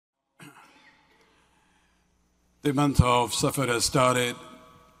The month of Safar has started.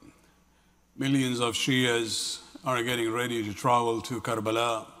 Millions of Shias are getting ready to travel to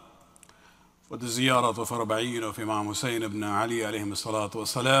Kerbela for the Zijaret of Arba'een of Imam Hussein ibn Ali alayhi salatu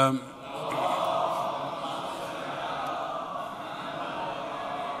wasalam.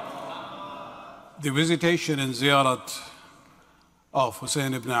 The visitation and Zijaret of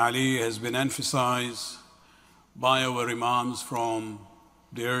Hussein ibn Ali has been emphasized by our Imams from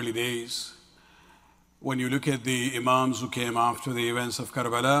the early days. When you look at the Imams who came after the events of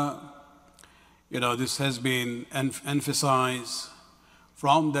Kerbela, this has been emphasized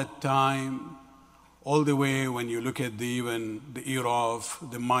from that time all the way when you look at even the era of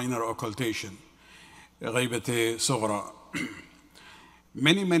the minor occultation, غيبة صغرى.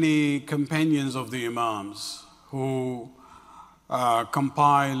 Many companions of the Imams who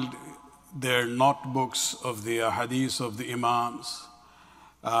compiled their notebooks of the hadith of the Imams,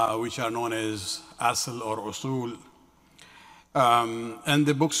 which are known as Asl or Usul, and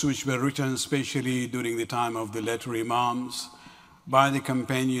the books which were written especially during the time of the later Imams by the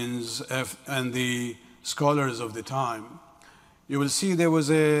companions and the scholars of the time, you will see there was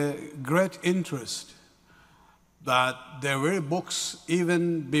a great interest that there were books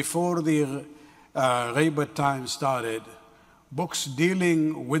even before the Ghaibat time started, books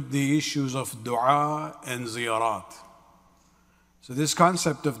dealing with the issues of dua and ziyarat. So this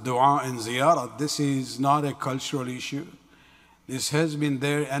concept of dua and ziyarat, this is not a cultural issue. This has been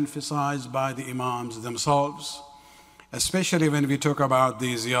there emphasized by the Imams themselves, especially when we talk about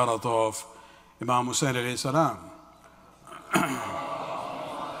the ziyarat of Imam Hussein alayhi salam.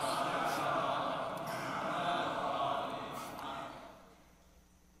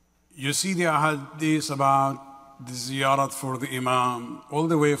 You see the hadith about the ziyarat for the Imam, all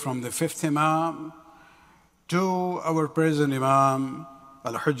the way from the fifth Imam to our present Imam,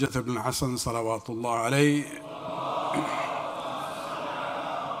 Al-Hujjat ibn Hassan, salawatullah alayhi.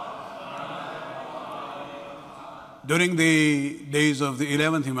 During the days of the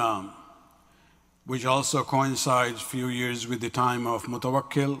 11th Imam, which also coincides a few years with the time of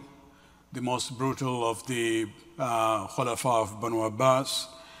Mutawakkil, the most brutal of the Khulafa of Banu Abbas,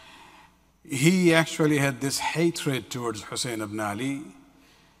 he actually had this hatred towards Hussein ibn Ali.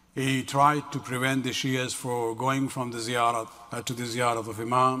 He tried to prevent the Shias from going from the ziyarat to the ziyarat of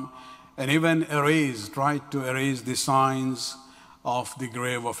Imam, and even tried to erase the signs of the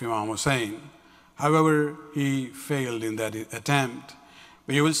grave of Imam Hussein. However, he failed in that attempt.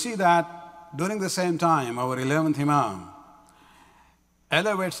 But you will see that during the same time, our 11th Imam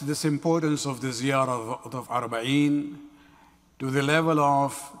elevates this importance of the ziyarat of Arba'een to the level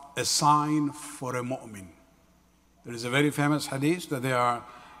of a sign for a mu'min. There is a very famous hadith that there are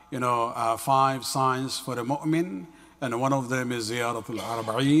 5 signs for a mu'min, and one of them is ziyarat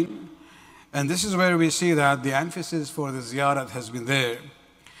al-Arba'een. And this is where we see that the emphasis for the ziyarat has been there.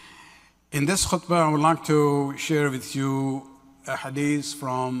 In this khutbah, I would like to share with you a hadith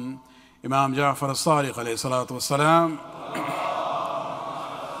from Imam Ja'far al-Sadiq alayhi salatu wassalam.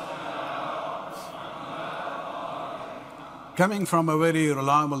 Coming from a very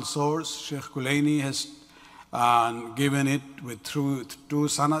reliable source, Sheikh Kulaini has given it with two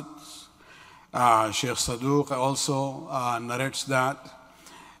sanads. Sheikh Sadika also narrates that.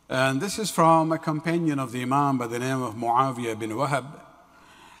 And this is from a companion of the Imam by the name of Muawiyah bin Wahab.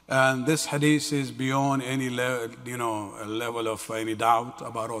 And this hadith is beyond any level of any doubt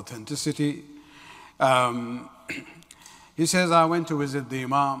about authenticity. He says, I went to visit the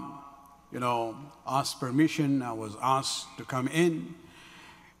Imam, asked permission. I was asked to come in.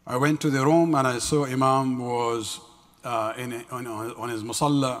 I went to the room and I saw Imam was on his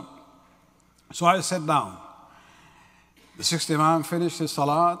musalla. So I sat down. The sixth Imam finished his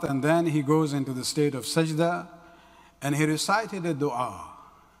salat, and then he goes into the state of sajda, and he recited a dua,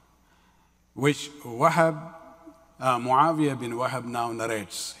 which Muawiyah bin Wahab now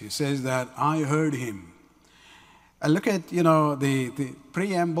narrates. He says that I heard him. And look at, the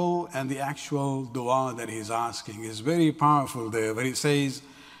preamble and the actual dua that he's asking is very powerful there, where he says,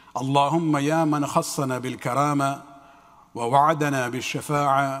 Allahumma ya man khassana bil karama, wa wa'adana bil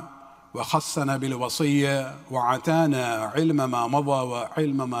shafa'a, wa khassana bil wasiyya, wa atana ilma ma mada wa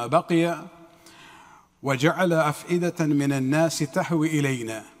ilma ma baqiya, wa ja'ala af'idatan min al-nasi tahwi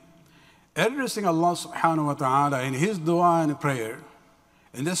ilayna. Addressing Allah subhanahu wa ta'ala in his dua and prayer,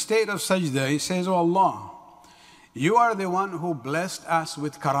 in the state of sajda, he says, Oh Allah, you are the one who blessed us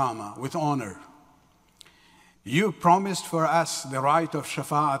with karama, with honor. You promised for us the right of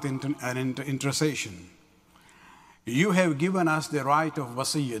shafa'at and intercession. You have given us the right of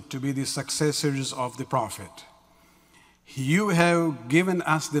wasiyyat to be the successors of the Prophet. You have given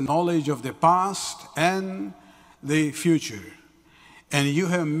us the knowledge of the past and the future, and you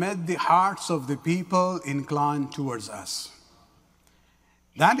have made the hearts of the people inclined towards us.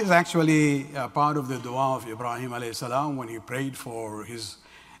 That is actually a part of the dua of Ibrahim alayhi salam when he prayed for his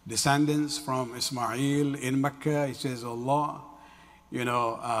descendants from Ismail in Mecca. He says, Allah,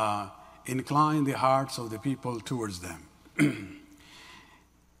 incline the hearts of the people towards them.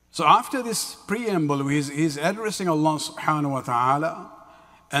 So after this preamble, he's addressing Allah subhanahu wa ta'ala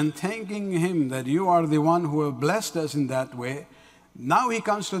and thanking him that you are the one who have blessed us in that way. Now he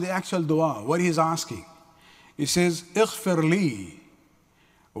comes to the actual dua, what he's asking. He says, اغفر لي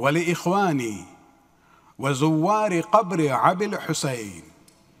ولإخواني وزوار قبر عبد الحسين.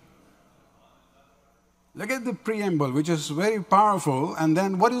 Look at the preamble, which is very powerful. And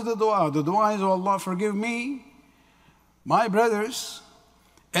then what is the dua? The dua is, oh Allah, forgive me, my brothers,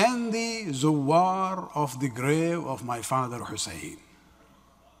 and the zuwar of the grave of my father Hussein.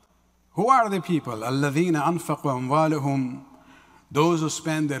 Who are the people? الَّذِينَ أَنفَقُوا أَمْوَالَهُمْ, those who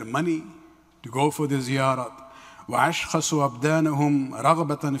spend their money to go for the ziyarat. وَأَشْخَصُوا أَبْدَانَهُمْ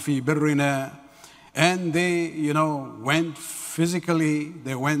رَغْبَةً فِي بِرِّنَا, and they, went physically,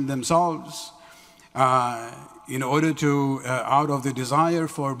 they went themselves in order to, out of the desire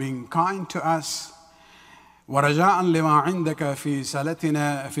for being kind to us. وَرَجَاءً لِمَا عِنْدَكَ فِي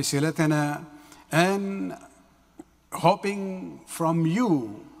صِلَتِنَا, and hoping from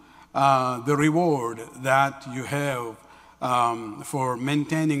you the reward that you have for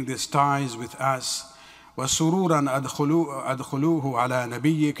maintaining these ties with us. وَسُرُورًا أَدْخُلُوهُ عَلَى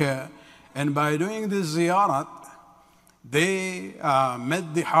نَبِيِّكَ, and by doing this ziyarat, they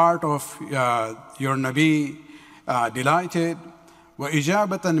made the heart of your Nabi delighted.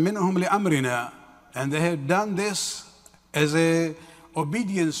 وَإِجَابَةً مِّنْهُمْ لِأَمْرِنَا, and they had done this as a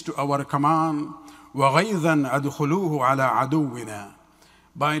obedience to our command. وَغَيْظًا أَدْخُلُوهُ عَلَى عَدُوِّنَا,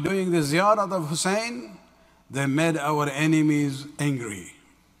 by doing the ziyarat of Hussein, they made our enemies angry.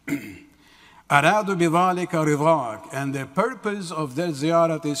 أَرَادُوا بِذَلِكَ رِضَاكَ, and the purpose of their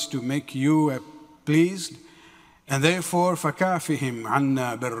ziyarat is to make you pleased. And therefore, فَكَافِهِمْ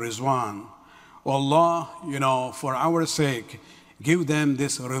عَنَّا بِالرِّضْوَانِ, Allah, for our sake, give them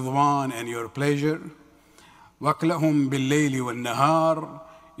this ridwan and your pleasure. وَأَكْلَهُمْ بِاللَّيْلِ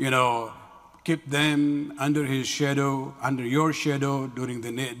وَالنَّهَارِ, keep them under his shadow, under your shadow during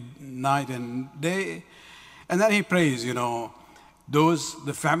the night and day. And then he prays,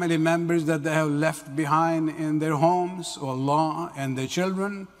 the family members that they have left behind in their homes, Allah, and their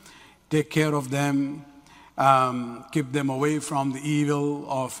children, take care of them. Keep them away from the evil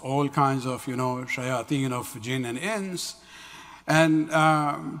of all kinds of, shayateen of jinn and ins, and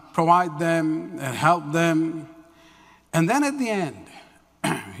provide them and help them. And then at the end,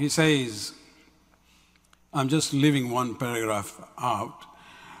 he says, I'm just leaving one paragraph out.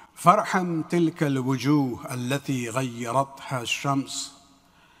 فَارْحَمْ تِلْكَ الْوُجُوهَ الَّتِي غَيَّرَتْهَا الشَّمْسُ.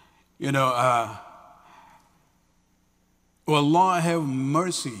 Allah have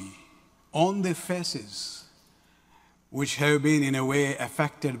mercy on the faces which have been in a way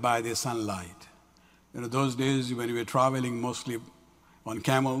affected by the sunlight. Those days when we were traveling mostly on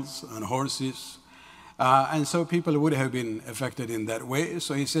camels and horses, and so people would have been affected in that way.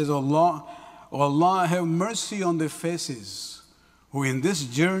 So he says, Allah have mercy on the faces who in this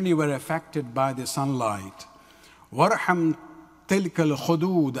journey were affected by the sunlight. وَارْحَمْ تِلْكَ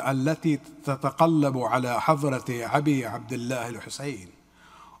الْخُدُودَ الَّتِي تَتَقَلَّبُ عَلَى حَضْرَةِ أَبِي عَبْدِ اللَّهِ الْحُسَيْنِ.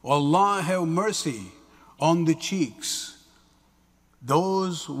 Allah have mercy on the cheeks,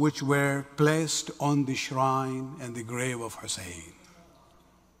 those which were placed on the shrine and the grave of Hussein.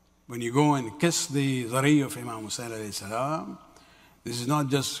 When you go and kiss the zari of Imam Hussein alayhi salam, this is not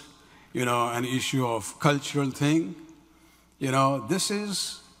just, an issue of cultural thing. This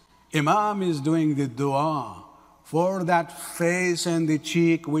is, Imam is doing the dua for that face and the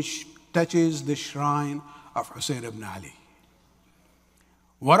cheek which touches the shrine of Hussein ibn Ali.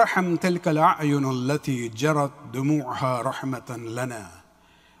 وَرَحَمْ تِلْكَ الْأَعْيُنُ الَّتِي جَرَتْ دُمُوعَهَا رَحْمَةً لَنَا.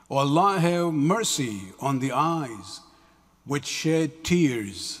 Allah have mercy on the eyes which shed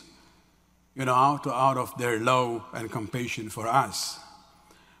tears, out of their love and compassion for us.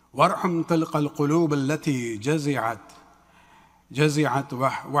 وَارْحَمْ تِلْكَ الْقُلُوبَ الَّتِي جَزِعَتْ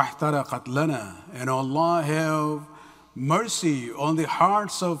وَاحْتَرَقَتْ لَنَا. And Allah have mercy on the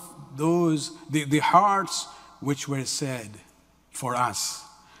hearts of those, the hearts which were sad for us.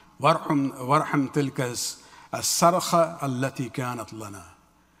 وَارْحَمْ تِلْكَ السَّرْخَ الَّتِي كَانَتْ لَنَا.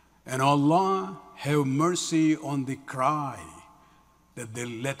 And Allah have mercy on the cry that they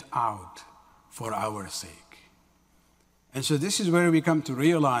let out for our sake. And so this is where we come to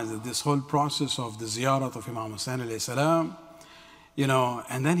realize that this whole process of the ziyarat of Imam Hussein alayhi salam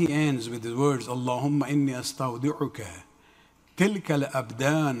And then he ends with the words, Allahumma inni astawdi'uka tilka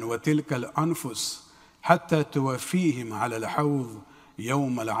al-abdan wa tilka al-anfus hatta tuwafihim ala al-hawd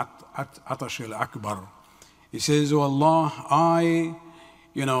yawm al-atash al-akbar. He says, oh Allah,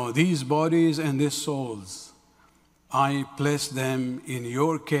 these bodies and these souls, I place them in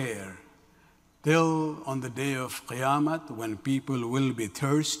your care till on the day of Qiyamah, when people will be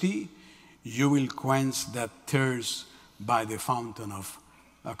thirsty, you will quench that thirst by the fountain of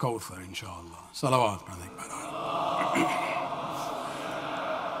Kawthar, inshallah. Salawat.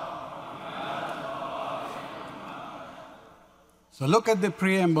 So look at the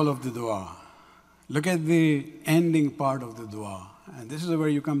preamble of the dua. Look at the ending part of the dua. And this is where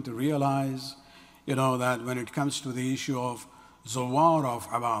you come to realize, that when it comes to the issue of Zawar of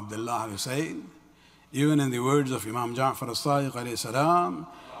Abu Abdullah Hussein, even in the words of Imam Ja'far as-Sadiq alayhi salam,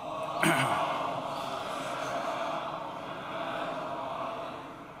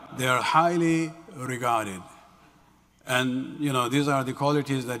 they are highly regarded. And, these are the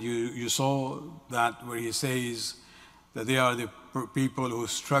qualities that you saw, that where he says that they are the people who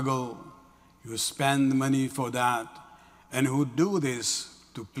struggle, who spend money for that, and who do this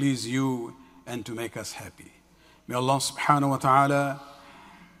to please you and to make us happy. May Allah subhanahu wa ta'ala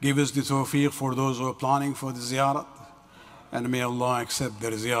give us the tawfiq for those who are planning for the ziyarat, and may Allah accept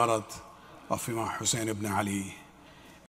their ziyarat of Imam Hussein ibn Ali.